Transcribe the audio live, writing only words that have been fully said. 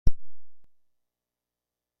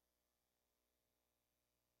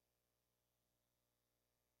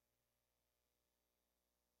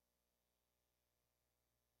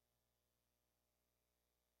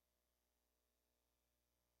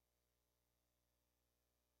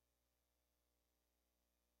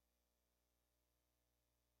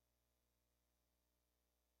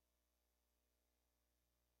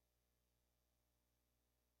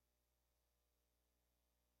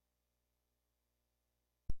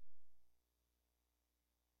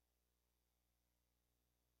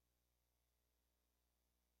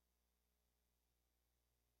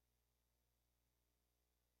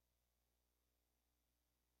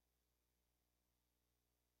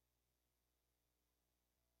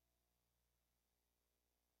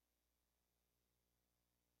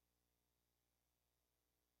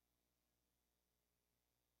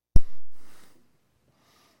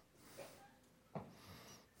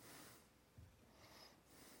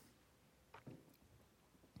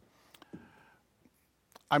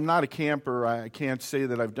I'm not a camper. I can't say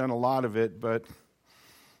that I've done a lot of it, but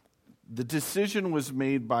the decision was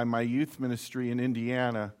made by my youth ministry in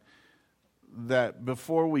Indiana that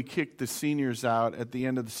before we kicked the seniors out at the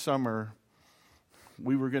end of the summer,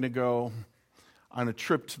 we were going to go on a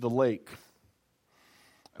trip to the lake.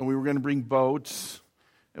 And we were going to bring boats,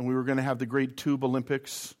 and we were going to have the Great Tube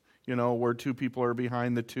Olympics, where two people are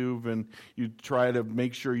behind the tube, and you try to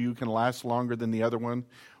make sure you can last longer than the other one,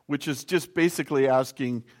 which is just basically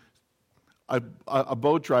asking a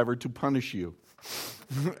boat driver to punish you,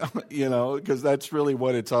 because that's really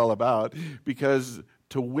what it's all about. Because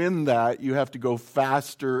to win that, you have to go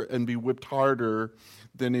faster and be whipped harder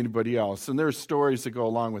than anybody else. And there are stories that go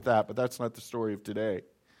along with that, but that's not the story of today.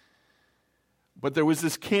 But there was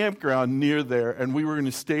this campground near there, and we were going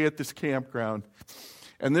to stay at this campground.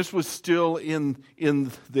 And this was still in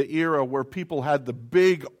the era where people had the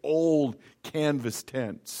big old canvas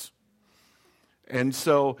tents. And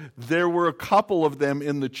so there were a couple of them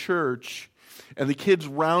in the church, and the kids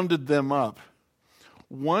rounded them up.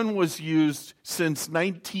 One was used since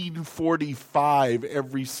 1945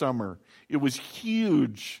 every summer. It was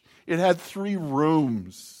huge. It had 3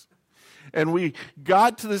 rooms. And we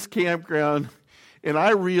got to this campground, and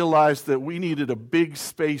I realized that we needed a big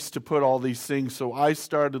space to put all these things, so I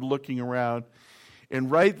started looking around.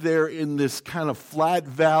 And right there in this kind of flat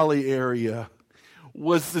valley area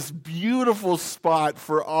was this beautiful spot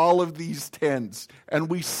for all of these tents. And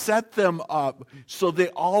we set them up so they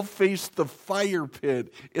all faced the fire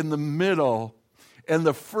pit in the middle. And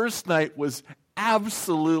the first night was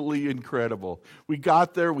absolutely incredible. We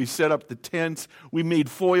got there, we set up the tents, we made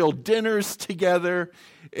foil dinners together,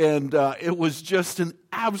 and it was just an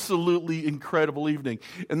absolutely incredible evening.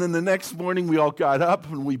 And then the next morning we all got up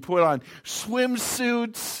and we put on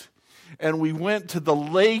swimsuits and we went to the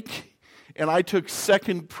lake, and I took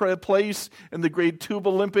second place in the Great Tube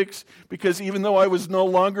Olympics because even though I was no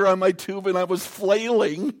longer on my tube and I was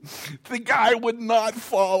flailing, the guy would not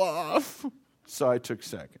fall off. So I took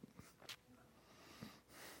second.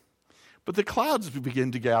 But the clouds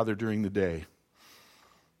began to gather during the day.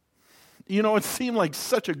 It seemed like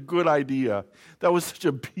such a good idea. That was such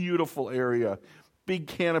a beautiful area. Big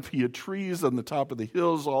canopy of trees on the top of the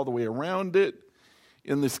hills all the way around it.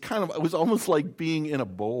 In this it was almost like being in a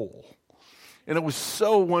bowl. And it was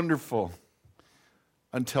so wonderful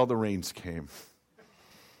until the rains came.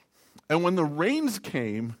 And when the rains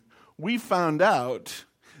came, we found out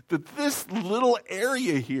that this little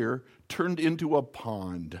area here turned into a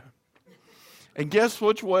pond. And guess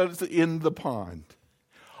what was in the pond?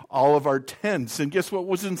 All of our tents. And guess what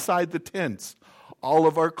was inside the tents? All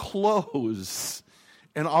of our clothes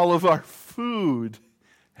and all of our food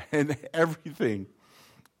and everything.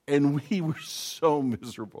 And we were so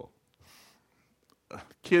miserable.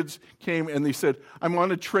 Kids came and they said, I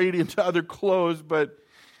want to trade into other clothes, but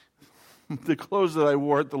the clothes that I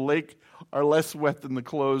wore at the lake are less wet than the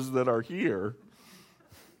clothes that are here.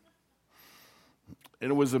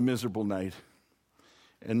 And it was a miserable night.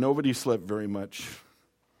 And nobody slept very much.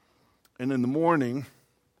 And in the morning,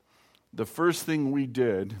 the first thing we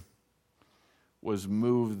did was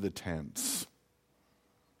move the tents.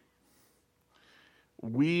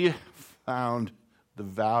 We found the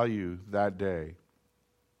value that day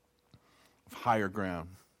of higher ground.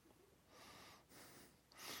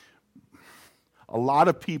 A lot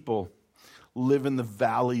of people live in the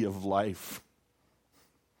valley of life.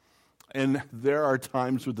 And there are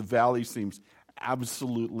times where the valley seems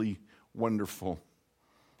absolutely wonderful.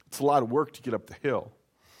 It's a lot of work to get up the hill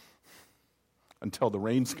until the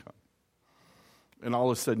rains come. And all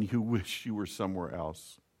of a sudden you wish you were somewhere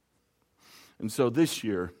else. And so this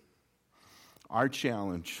year, our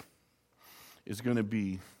challenge is going to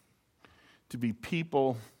be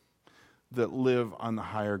people that live on the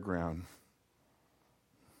higher ground.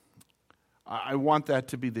 I want that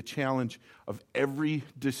to be the challenge of every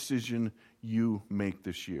decision you make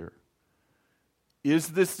this year. Is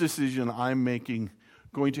this decision I'm making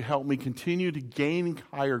going to help me continue to gain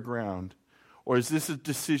higher ground? Or is this a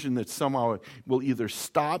decision that somehow will either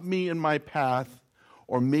stop me in my path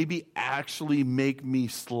or maybe actually make me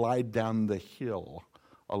slide down the hill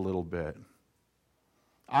a little bit?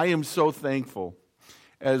 I am so thankful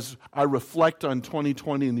as I reflect on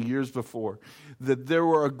 2020 and the years before, that there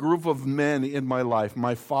were a group of men in my life,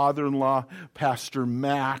 my father-in-law, Pastor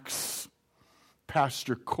Max,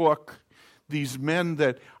 Pastor Cook, these men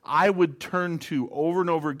that I would turn to over and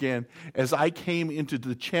over again as I came into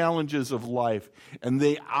the challenges of life. And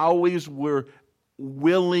they always were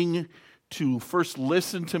willing to first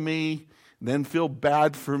listen to me, then feel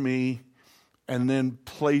bad for me, and then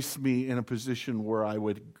place me in a position where I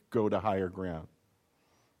would go to higher ground.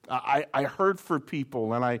 I hurt for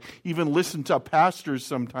people, and I even listen to pastors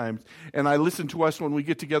sometimes, and I listen to us when we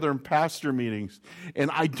get together in pastor meetings,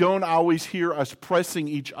 and I don't always hear us pressing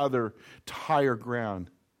each other to higher ground.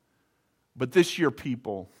 But this year,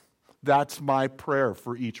 people, that's my prayer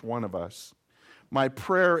for each one of us. My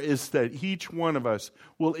prayer is that each one of us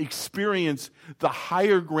will experience the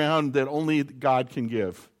higher ground that only God can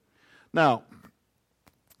give. Now,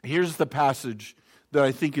 here's the passage that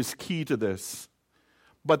I think is key to this.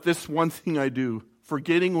 But this one thing I do,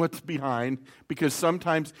 forgetting what's behind, because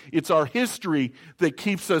sometimes it's our history that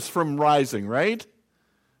keeps us from rising, right?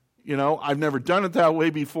 You know, I've never done it that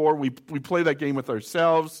way before. We play that game with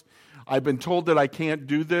ourselves. I've been told that I can't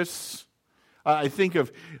do this. I think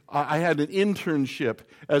of, I had an internship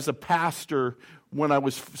as a pastor when I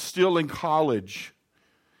was still in college.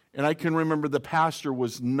 And I can remember the pastor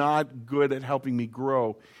was not good at helping me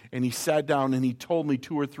grow. And he sat down and he told me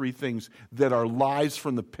 2 or 3 things that are lies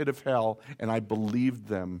from the pit of hell. And I believed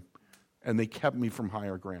them. And they kept me from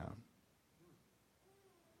higher ground.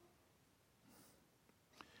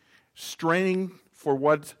 Straining for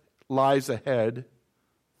what lies ahead,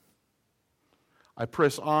 I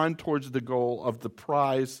press on towards the goal of the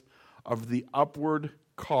prize of the upward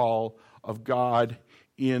call of God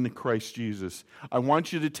in Christ Jesus. I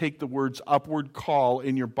want you to take the words upward call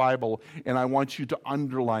in your Bible, and I want you to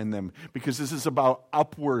underline them, because this is about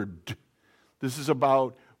upward. This is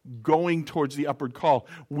about going towards the upward call.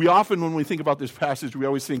 We often, when we think about this passage, we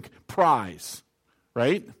always think prize,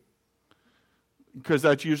 right? Because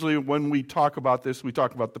that's usually when we talk about this, we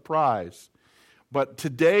talk about the prize. But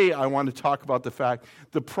today I want to talk about the fact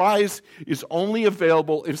the prize is only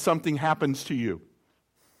available if something happens to you.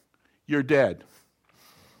 You're dead.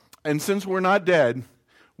 And since we're not dead,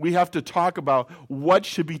 we have to talk about what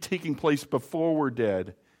should be taking place before we're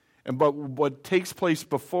dead. But what takes place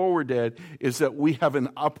before we're dead is that we have an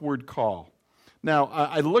upward call. Now,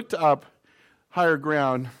 I looked up higher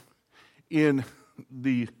ground in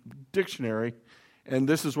the dictionary, and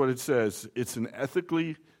this is what it says. It's an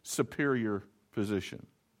ethically superior position.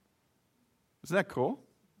 Isn't that cool?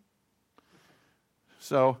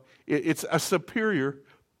 So it's a superior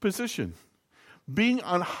position. Being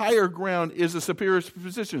on higher ground is a superior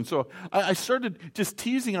position. So I started just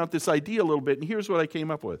teasing out this idea a little bit, and here's what I came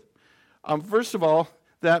up with. First of all,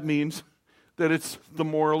 that means that it's the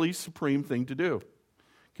morally supreme thing to do.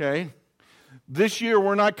 Okay? This year,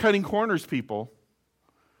 we're not cutting corners, people.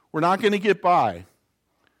 We're not going to get by.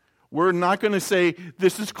 We're not going to say,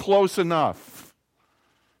 this is close enough.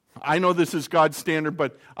 I know this is God's standard,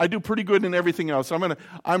 but I do pretty good in everything else.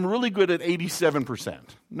 I'm really good at 87%.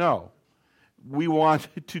 No. We want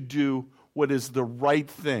to do what is the right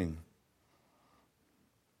thing.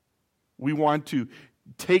 We want to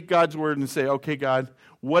take God's word and say, okay, God,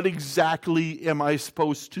 what exactly am I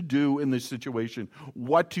supposed to do in this situation?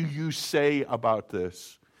 What do you say about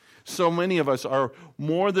this? So many of us are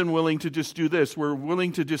more than willing to just do this. We're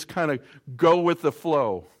willing to just kind of go with the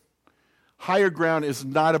flow. Higher ground is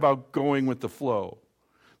not about going with the flow.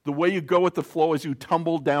 The way you go with the flow is you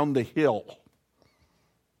tumble down the hill.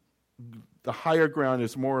 The higher ground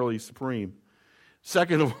is morally supreme.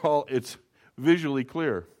 Second of all, it's visually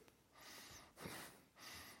clear.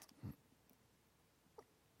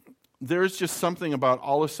 There's just something about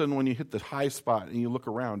all of a sudden when you hit the high spot and you look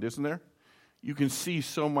around, isn't there? You can see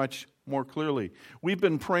so much more clearly. We've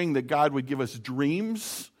been praying that God would give us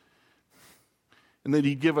dreams and that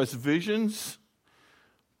He'd give us visions.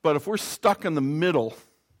 But if we're stuck in the middle,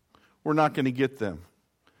 we're not going to get them.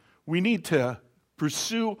 We need to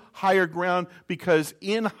pursue higher ground, because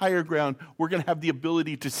in higher ground, we're going to have the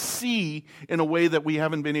ability to see in a way that we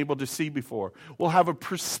haven't been able to see before. We'll have a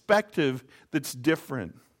perspective that's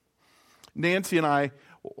different. Nancy and I,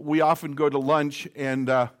 we often go to lunch, and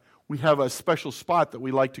we have a special spot that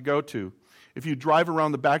we like to go to. If you drive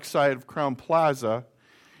around the backside of Crowne Plaza,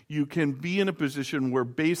 you can be in a position where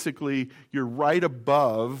basically you're right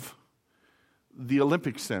above the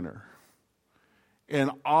Olympic Center.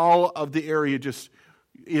 And all of the area just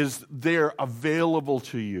is there available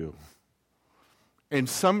to you. And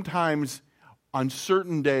sometimes on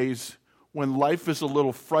certain days when life is a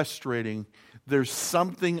little frustrating, there's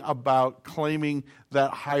something about claiming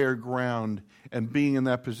that higher ground and being in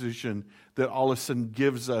that position that all of a sudden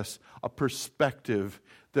gives us a perspective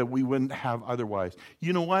that we wouldn't have otherwise.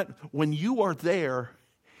 You know what? When you are there,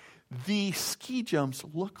 the ski jumps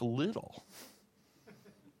look little.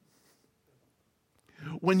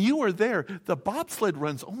 When you are there, the bobsled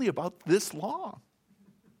run's only about this long.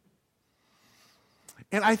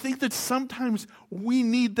 And I think that sometimes we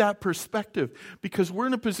need that perspective, because we're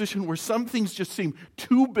in a position where some things just seem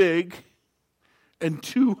too big and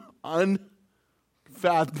too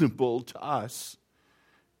unfathomable to us.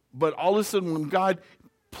 But all of a sudden, when God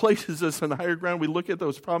places us on higher ground, we look at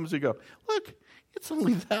those problems and go, look, it's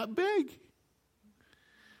only that big.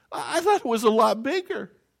 I thought it was a lot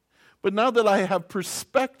bigger. But now that I have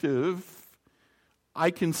perspective,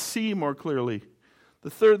 I can see more clearly. The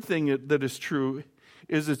third thing that is true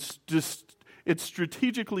is it's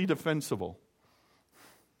strategically defensible.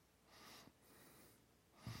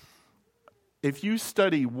 If you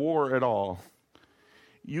study war at all,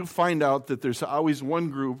 you find out that there's always one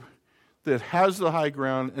group that has the high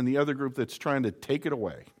ground and the other group that's trying to take it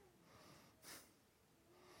away.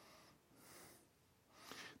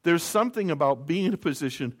 There's something about being in a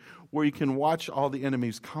position where you can watch all the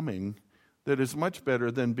enemies coming that is much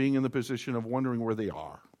better than being in the position of wondering where they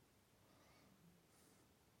are.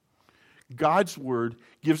 God's word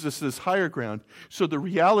gives us this higher ground. So the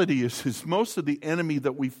reality is most of the enemy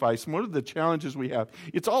that we face, most of the challenges we have,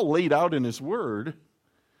 it's all laid out in his word.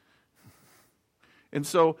 And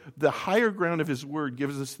so the higher ground of his word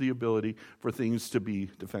gives us the ability for things to be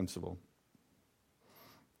defensible.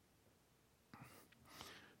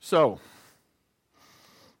 So,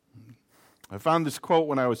 I found this quote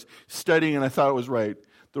when I was studying and I thought it was right.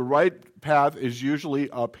 The right path is usually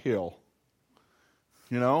uphill.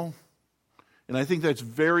 You know? And I think that's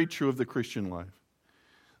very true of the Christian life.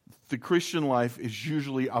 The Christian life is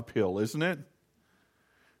usually uphill, isn't it?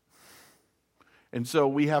 And so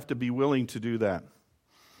we have to be willing to do that.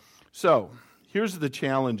 So, here's the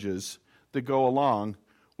challenges that go along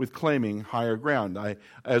with claiming higher ground.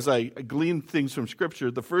 As I glean things from Scripture,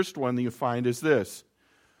 the first one that you find is this.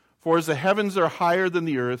 For as the heavens are higher than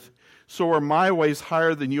the earth, so are my ways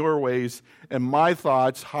higher than your ways, and my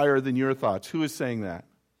thoughts higher than your thoughts. Who is saying that?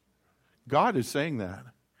 God is saying that.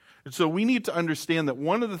 And so we need to understand that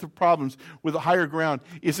one of the problems with the higher ground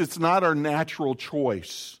is it's not our natural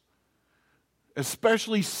choice.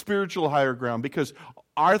 Especially spiritual higher ground, because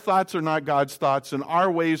our thoughts are not God's thoughts and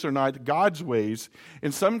our ways are not God's ways.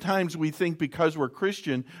 And sometimes we think because we're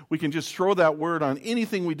Christian, we can just throw that word on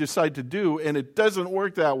anything we decide to do, and it doesn't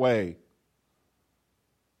work that way.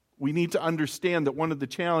 We need to understand that one of the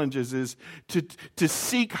challenges is to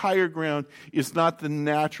seek higher ground is not the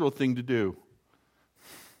natural thing to do.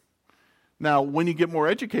 Now, when you get more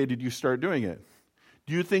educated, you start doing it.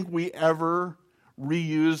 Do you think we ever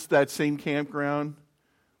reused that same campground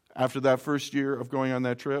after that first year of going on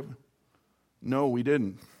that trip? No, we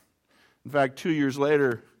didn't. In fact, 2 years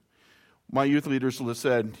later, my youth leaders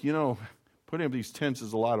said, putting up these tents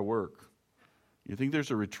is a lot of work. You think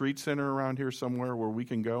there's a retreat center around here somewhere where we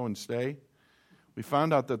can go and stay? We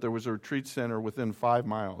found out that there was a retreat center within 5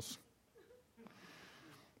 miles.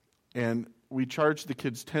 And we charged the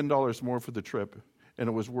kids $10 more for the trip, and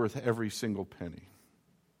it was worth every single penny.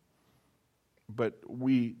 But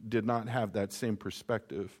we did not have that same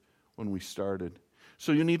perspective when we started.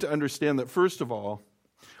 So you need to understand that, first of all,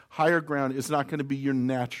 higher ground is not going to be your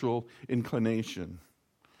natural inclination.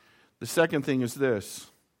 The second thing is this.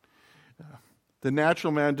 The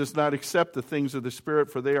natural man does not accept the things of the Spirit,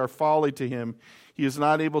 for they are folly to him. He is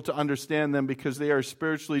not able to understand them because they are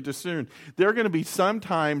spiritually discerned. There are going to be some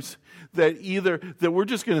times that we're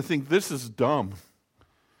just going to think this is dumb.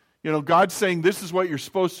 God's saying this is what you're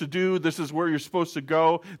supposed to do, this is where you're supposed to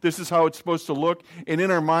go, this is how it's supposed to look, and in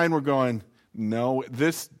our mind we're going, no,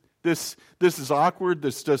 this is awkward,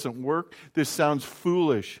 this doesn't work, this sounds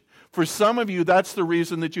foolish. For some of you, that's the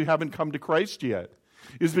reason that you haven't come to Christ yet,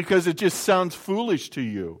 is because it just sounds foolish to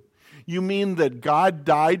you. You mean that God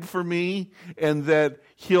died for me and that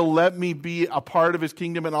He'll let me be a part of His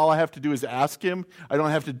kingdom and all I have to do is ask Him? I don't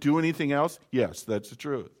have to do anything else? Yes, that's the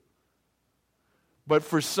truth. But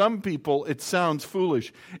for some people, it sounds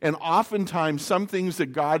foolish. And oftentimes, some things that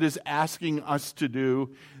God is asking us to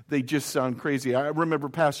do, they just sound crazy. I remember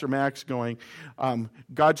Pastor Max going,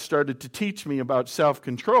 God started to teach me about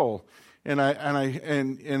self-control.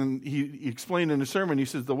 And he explained in a sermon, he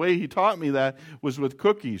says, the way he taught me that was with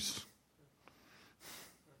cookies.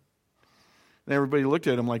 And everybody looked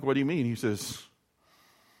at him like, what do you mean? He says,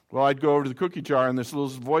 well, I'd go over to the cookie jar and this little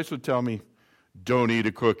voice would tell me, don't eat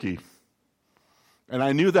a cookie. And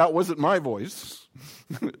I knew that wasn't my voice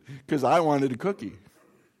because I wanted a cookie.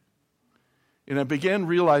 And I began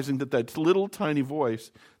realizing that little tiny voice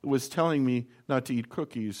that was telling me not to eat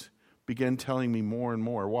cookies began telling me more and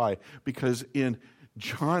more. Why? Because in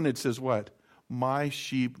John it says what? My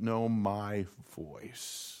sheep know my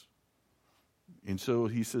voice. And so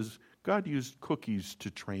he says, God used cookies to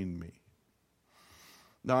train me.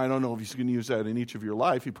 Now, I don't know if he's going to use that in each of your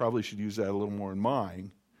life. He probably should use that a little more in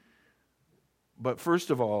mine. But first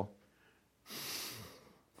of all,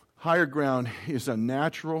 Higher ground is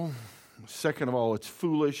unnatural. Second of all, it's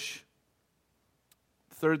foolish.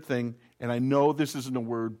 Third thing, and I know this isn't a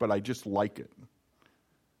word, but I just like it.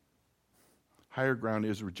 Higher ground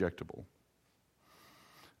is rejectable.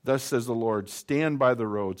 Thus says the Lord, stand by the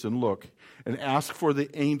roads and look and ask for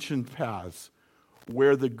the ancient paths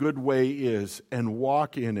where the good way is and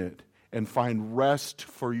walk in it and find rest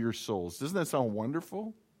for your souls. Doesn't that sound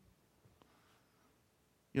wonderful?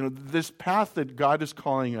 You know, this path that God is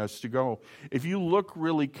calling us to go, if you look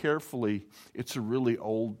really carefully, it's a really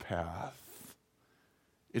old path.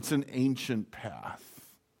 It's an ancient path.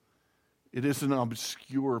 It is an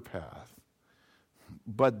obscure path.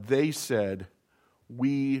 But they said,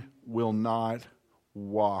 we will not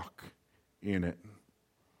walk in it.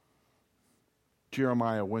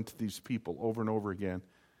 Jeremiah went to these people over and over again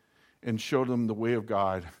and showed them the way of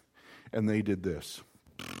God, and they did this.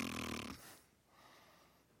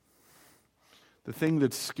 The thing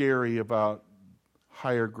that's scary about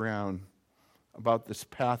higher ground, about this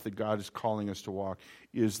path that God is calling us to walk,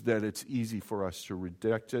 is that it's easy for us to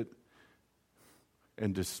reject it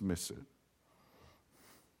and dismiss it.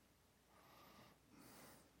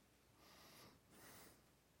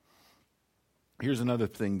 Here's another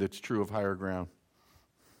thing that's true of higher ground.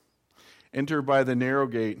 Enter by the narrow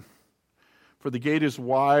gate, for the gate is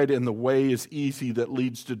wide and the way is easy that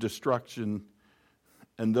leads to destruction,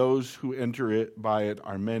 and those who enter it by it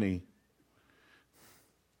are many.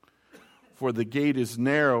 For the gate is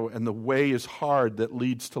narrow and the way is hard that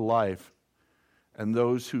leads to life, and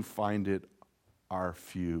those who find it are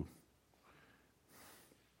few.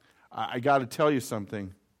 I got to tell you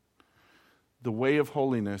something. The way of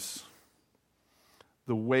holiness,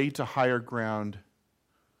 the way to higher ground,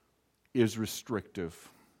 is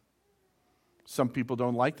restrictive. Some people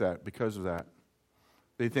don't like that because of that.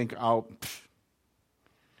 They think,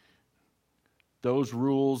 those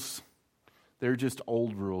rules, they're just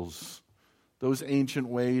old rules. Those ancient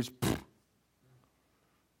ways,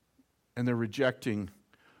 and they're rejecting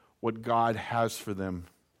what God has for them.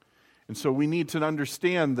 And so we need to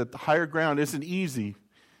understand that the higher ground isn't easy.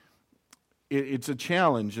 It's a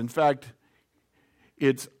challenge. In fact,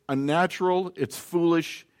 it's unnatural, it's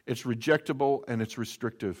foolish, it's rejectable, and it's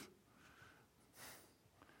restrictive.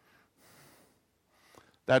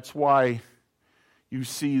 That's why you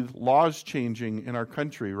see laws changing in our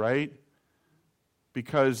country, right?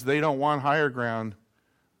 Because they don't want higher ground.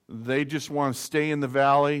 They just want to stay in the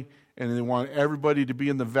valley, and they want everybody to be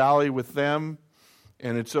in the valley with them,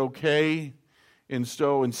 and it's okay. And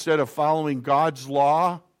so instead of following God's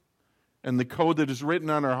law and the code that is written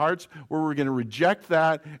on our hearts, we're going to reject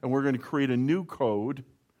that, and we're going to create a new code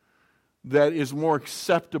that is more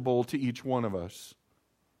acceptable to each one of us.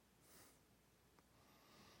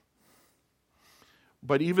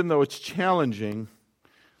 But even though it's challenging,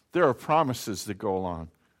 there are promises that go along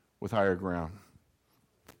with higher ground.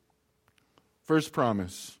 First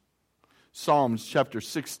promise, Psalms chapter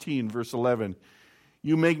 16, verse 11.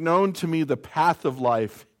 You make known to me the path of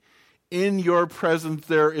life. In your presence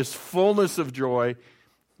there is fullness of joy,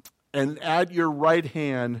 and at your right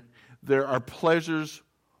hand there are pleasures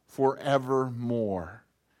forevermore.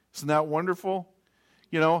 Isn't that wonderful?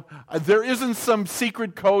 You know, there isn't some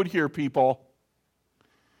secret code here, people.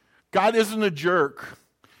 God isn't a jerk.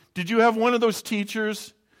 Did you have one of those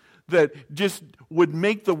teachers that just would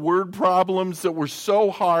make the word problems that were so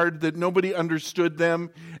hard that nobody understood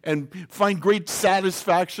them and find great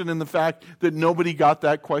satisfaction in the fact that nobody got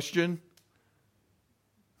that question?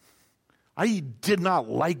 I did not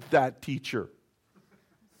like that teacher.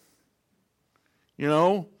 You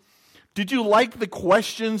know? Did you like the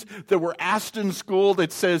questions that were asked in school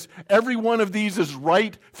that says, every one of these is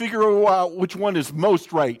right, figure out which one is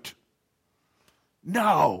most right?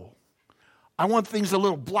 No. I want things a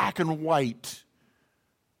little black and white.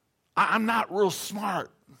 I'm not real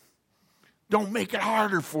smart. Don't make it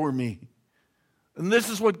harder for me. And this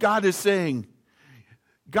is what God is saying.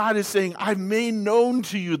 God is saying, I've made known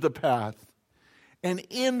to you the path. And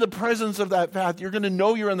in the presence of that path, you're going to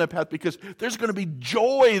know you're on that path because there's going to be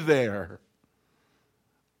joy there.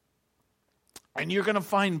 And you're going to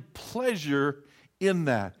find pleasure in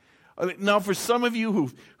that. Now, for some of you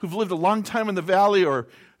who've lived a long time in the valley or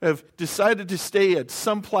have decided to stay at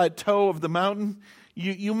some plateau of the mountain,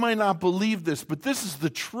 you might not believe this, but this is the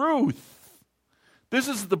truth. This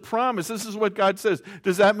is the promise. This is what God says.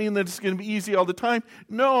 Does that mean that it's going to be easy all the time?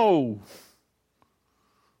 No.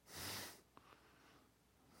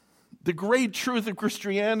 The great truth of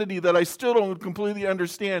Christianity that I still don't completely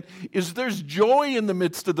understand is there's joy in the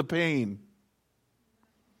midst of the pain.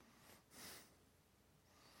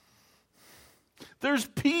 There's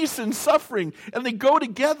peace in suffering, and they go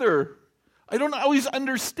together. I don't always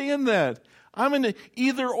understand that. I'm an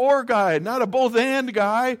either-or guy, not a both-and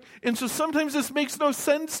guy. And so sometimes this makes no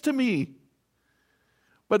sense to me.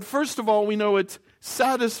 But first of all, we know it's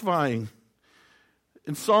satisfying.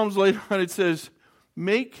 In Psalms later on it says,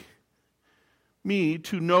 make me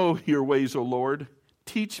to know your ways, O Lord.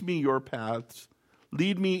 Teach me your paths.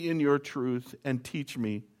 Lead me in your truth and teach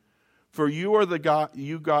me. For you are the God,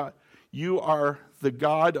 you are the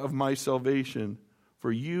God of my salvation.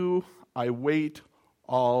 For you I wait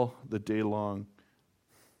all the day long.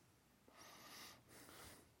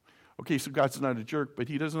 Okay, so God's not a jerk, but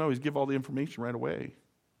he doesn't always give all the information right away.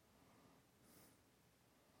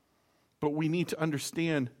 But we need to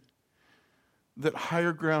understand that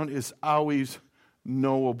higher ground is always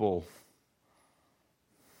knowable.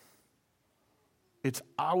 It's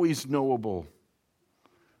always knowable.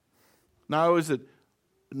 Not always is it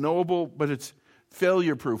knowable, but it's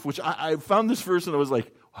failure proof, which I found this verse and I was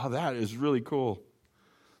like, wow, that is really cool.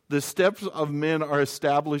 The steps of men are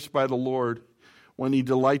established by the Lord when he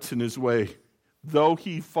delights in his way. Though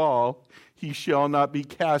he fall, he shall not be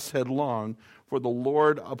cast headlong, for the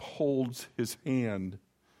Lord upholds his hand.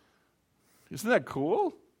 Isn't that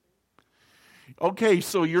cool? Okay,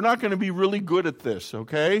 so you're not going to be really good at this,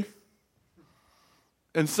 okay?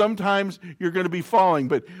 And sometimes you're going to be falling.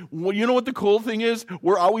 But you know what the cool thing is?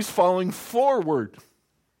 We're always falling forward.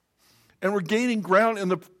 And we're gaining ground in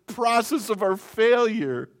the process of our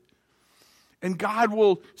failure. And God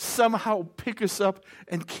will somehow pick us up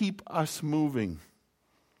and keep us moving.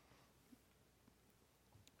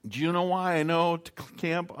 Do you know why I know to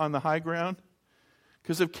camp on the high ground?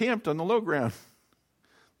 Because I've camped on the low ground.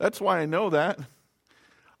 That's why I know that.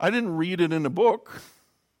 I didn't read it in a book.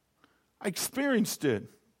 I experienced it.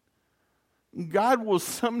 God will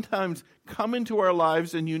sometimes come into our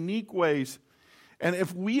lives in unique ways. And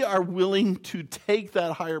if we are willing to take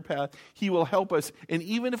that higher path, he will help us. And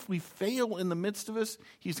even if we fail in the midst of us,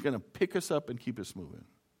 he's going to pick us up and keep us moving.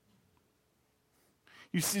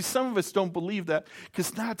 You see, some of us don't believe that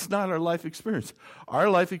because that's not our life experience. Our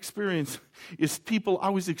life experience is people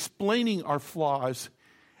always explaining our flaws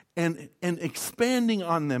and expanding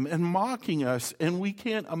on them and mocking us. And we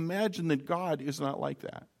can't imagine that God is not like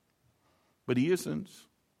that. But he isn't.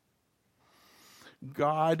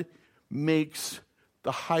 God makes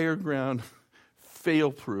the higher ground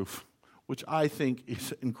fail-proof, which I think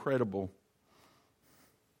is incredible.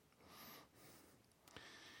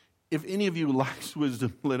 If any of you lacks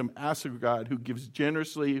wisdom, let him ask of God, who gives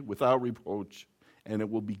generously without reproach, and it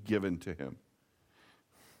will be given to him.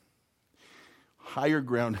 Higher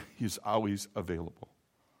ground is always available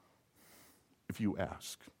if you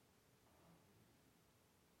ask.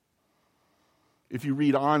 If you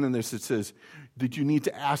read on in this, it says that you need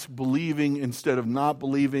to ask believing instead of not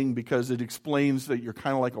believing, because it explains that you're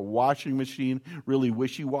kind of like a washing machine, really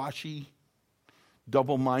wishy-washy,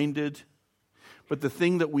 double-minded. But the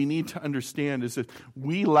thing that we need to understand is that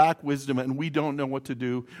we lack wisdom and we don't know what to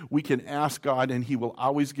do. We can ask God and he will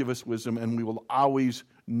always give us wisdom and we will always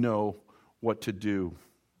know what to do.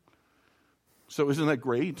 So isn't that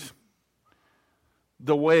great?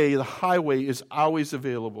 The highway is always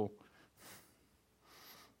available.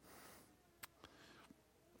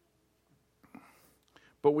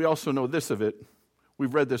 But we also know this of it.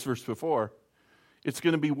 We've read this verse before. It's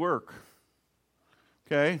going to be work.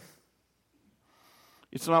 Okay?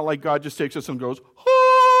 It's not like God just takes us and goes,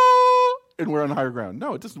 ah, and we're on higher ground.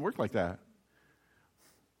 No, it doesn't work like that.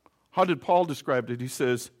 How did Paul describe it? He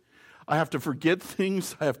says, I have to forget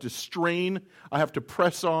things. I have to strain. I have to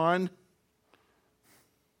press on.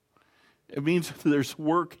 It means there's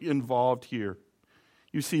work involved here.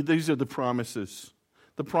 You see, these are the promises.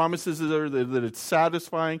 The promises are that it's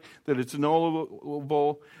satisfying, that it's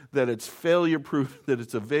knowable, that it's failure-proof, that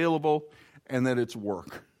it's available, and that it's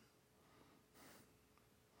work.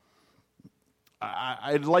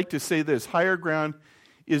 I'd like to say this. Higher ground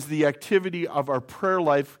is the activity of our prayer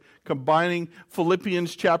life, combining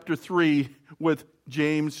Philippians chapter 3 with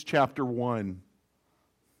James chapter 1.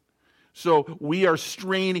 So we are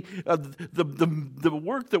straining. The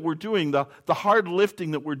work that we're doing, the hard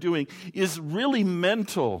lifting that we're doing, is really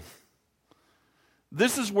mental.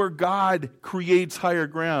 This is where God creates higher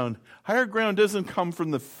ground. Higher ground doesn't come from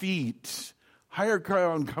the feet. Higher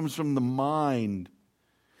ground comes from the mind.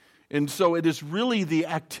 And so it is really the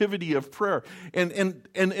activity of prayer. And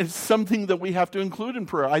it's something that we have to include in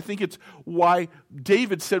prayer. I think it's why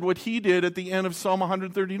David said what he did at the end of Psalm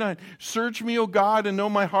 139. Search me, O God, and know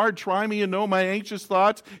my heart. Try me and know my anxious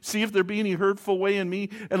thoughts. See if there be any hurtful way in me,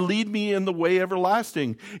 and lead me in the way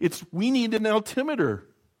everlasting. We need an altimeter.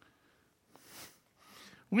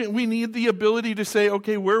 We need the ability to say,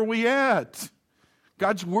 okay, where are we at?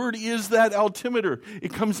 God's word is that altimeter.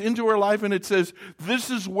 It comes into our life and it says, this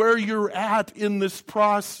is where you're at in this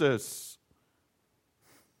process.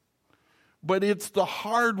 But it's the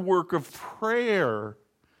hard work of prayer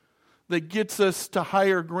that gets us to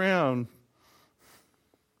higher ground.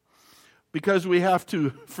 Because we have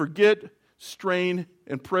to forget, strain,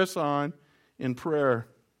 and press on in prayer.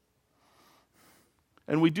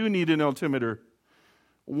 And we do need an altimeter.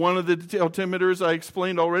 One of the altimeters I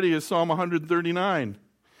explained already is Psalm 139.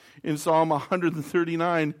 In Psalm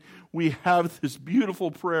 139, we have this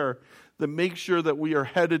beautiful prayer that makes sure that we are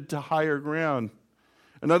headed to higher ground.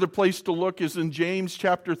 Another place to look is in James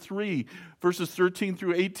chapter 3, verses 13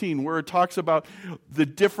 through 18, where it talks about the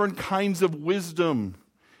different kinds of wisdom.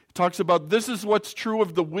 It talks about this is what's true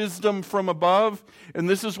of the wisdom from above, and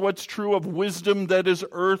this is what's true of wisdom that is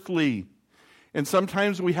earthly. And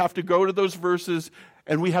sometimes we have to go to those verses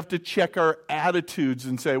and we have to check our attitudes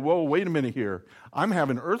and say, whoa, wait a minute here. I'm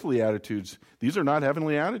having earthly attitudes. These are not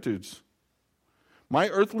heavenly attitudes. My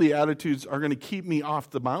earthly attitudes are going to keep me off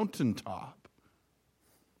the mountaintop.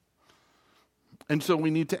 And so we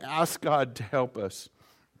need to ask God to help us.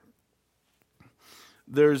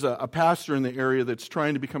 There's a pastor in the area that's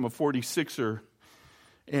trying to become a 46er.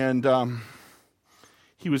 And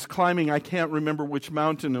he was climbing, I can't remember which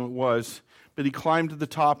mountain it was, but he climbed to the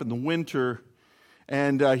top in the winter.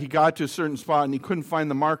 And he got to a certain spot and he couldn't find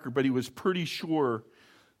the marker, but he was pretty sure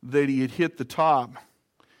that he had hit the top.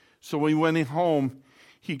 So when he went home,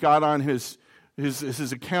 he got on his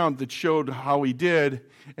account that showed how he did,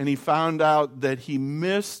 and he found out that he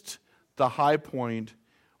missed the high point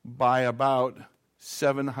by about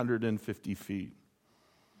 750 feet.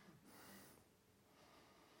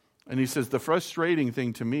 And he says, the frustrating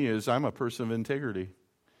thing to me is I'm a person of integrity.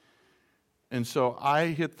 And so I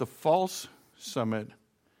hit the false summit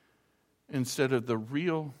instead of the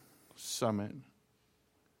real summit.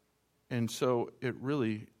 And so it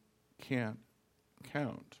really can't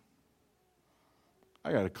count.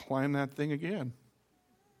 I got to climb that thing again.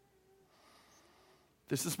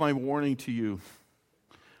 This is my warning to you.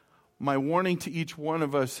 My warning to each one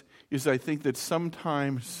of us is I think that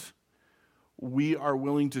sometimes we are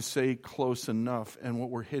willing to say close enough, and what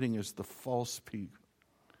we're hitting is the false peak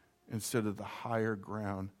instead of the higher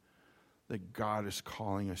ground that God is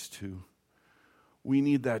calling us to. We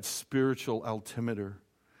need that spiritual altimeter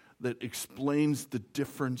that explains the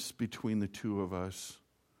difference between the two of us.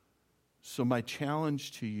 So my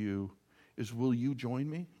challenge to you is, will you join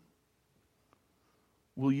me?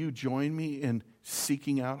 Will you join me in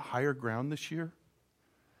seeking out higher ground this year?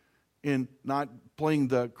 In not playing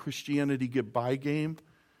the Christianity get by game,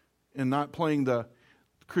 and not playing the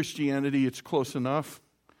Christianity it's close enough.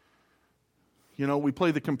 You know, we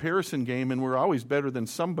play the comparison game and we're always better than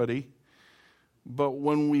somebody. But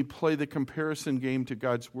when we play the comparison game to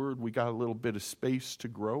God's word, we got a little bit of space to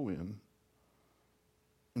grow in.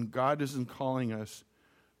 And God isn't calling us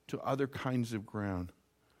to other kinds of ground.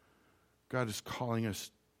 God is calling us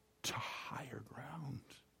to higher ground.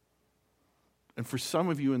 And for some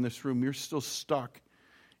of you in this room, you're still stuck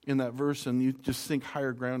in that verse and you just think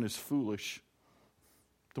higher ground is foolish.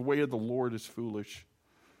 The way of the Lord is foolish.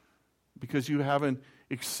 Because you haven't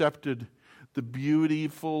accepted the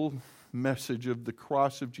beautiful message of the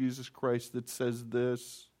cross of Jesus Christ that says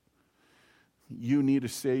this: you need a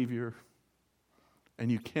Savior,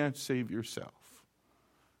 and you can't save yourself.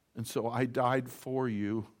 And so I died for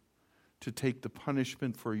you to take the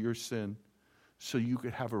punishment for your sin so you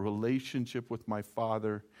could have a relationship with my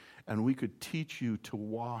Father, and we could teach you to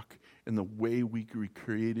walk in the way we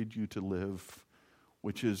created you to live,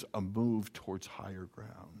 which is a move towards higher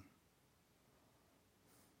ground.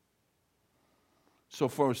 So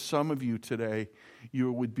for some of you today,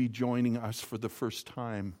 you would be joining us for the first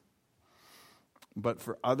time. But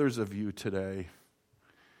for others of you today,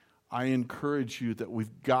 I encourage you that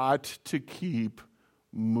we've got to keep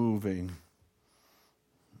moving.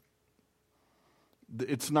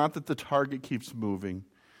 It's not that the target keeps moving.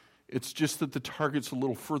 It's just that the target's a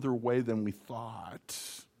little further away than we thought.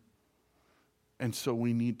 And so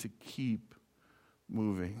we need to keep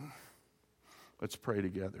moving. Let's pray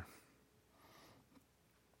together.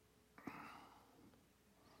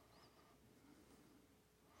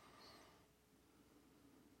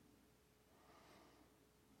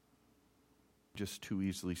 Just too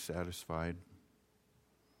easily satisfied.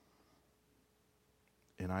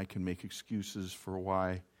 And I can make excuses for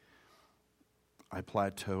why I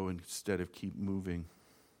plateau instead of keep moving.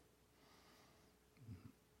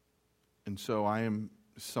 And so I am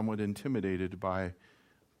somewhat intimidated by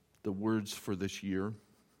the words for this year.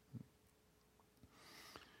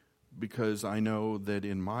 because I know that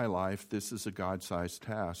in my life, this is a God-sized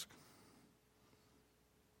task.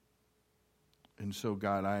 And so,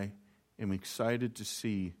 God, I am excited to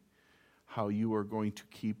see how you are going to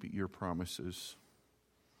keep your promises.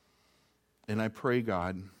 And I pray,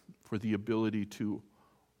 God, for the ability to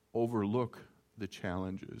overlook the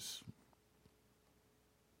challenges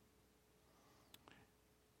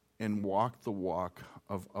and walk the walk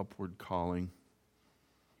of upward calling.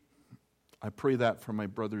 I pray that for my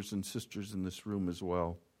brothers and sisters in this room as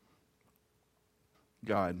well.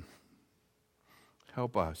 God,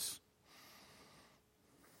 help us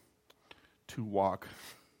to walk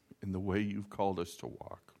in the way you've called us to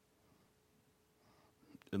walk.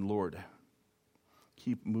 And Lord,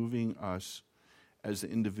 keep moving us as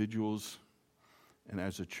individuals and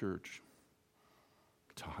as a church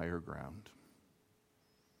to higher ground.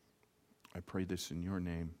 I pray this in your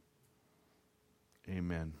name.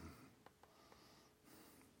 Amen.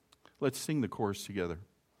 Let's sing the chorus together.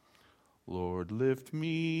 Lord, lift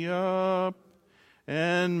me up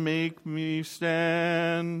and make me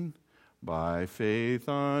stand by faith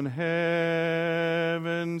on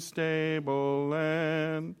heaven's stable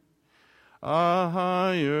land, a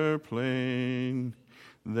higher plane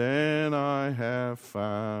than I have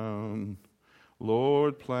found.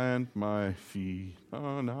 Lord, plant my feet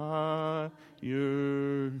on higher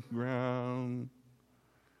ground.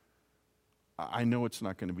 I know it's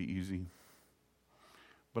not going to be easy,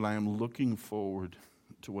 but I am looking forward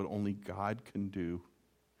to what only God can do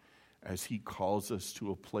as he calls us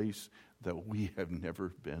to a place that we have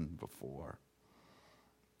never been before.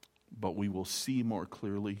 But we will see more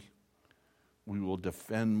clearly, we will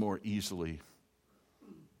defend more easily,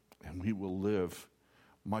 and we will live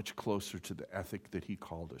much closer to the ethic that he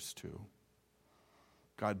called us to.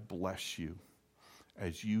 God bless you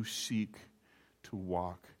as you seek to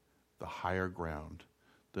walk the higher ground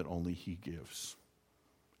that only he gives.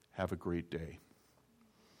 Have a great day.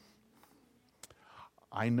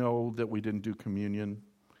 I know that we didn't do communion,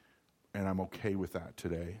 and I'm okay with that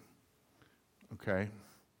today. Okay?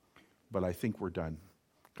 But I think we're done.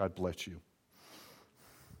 God bless you.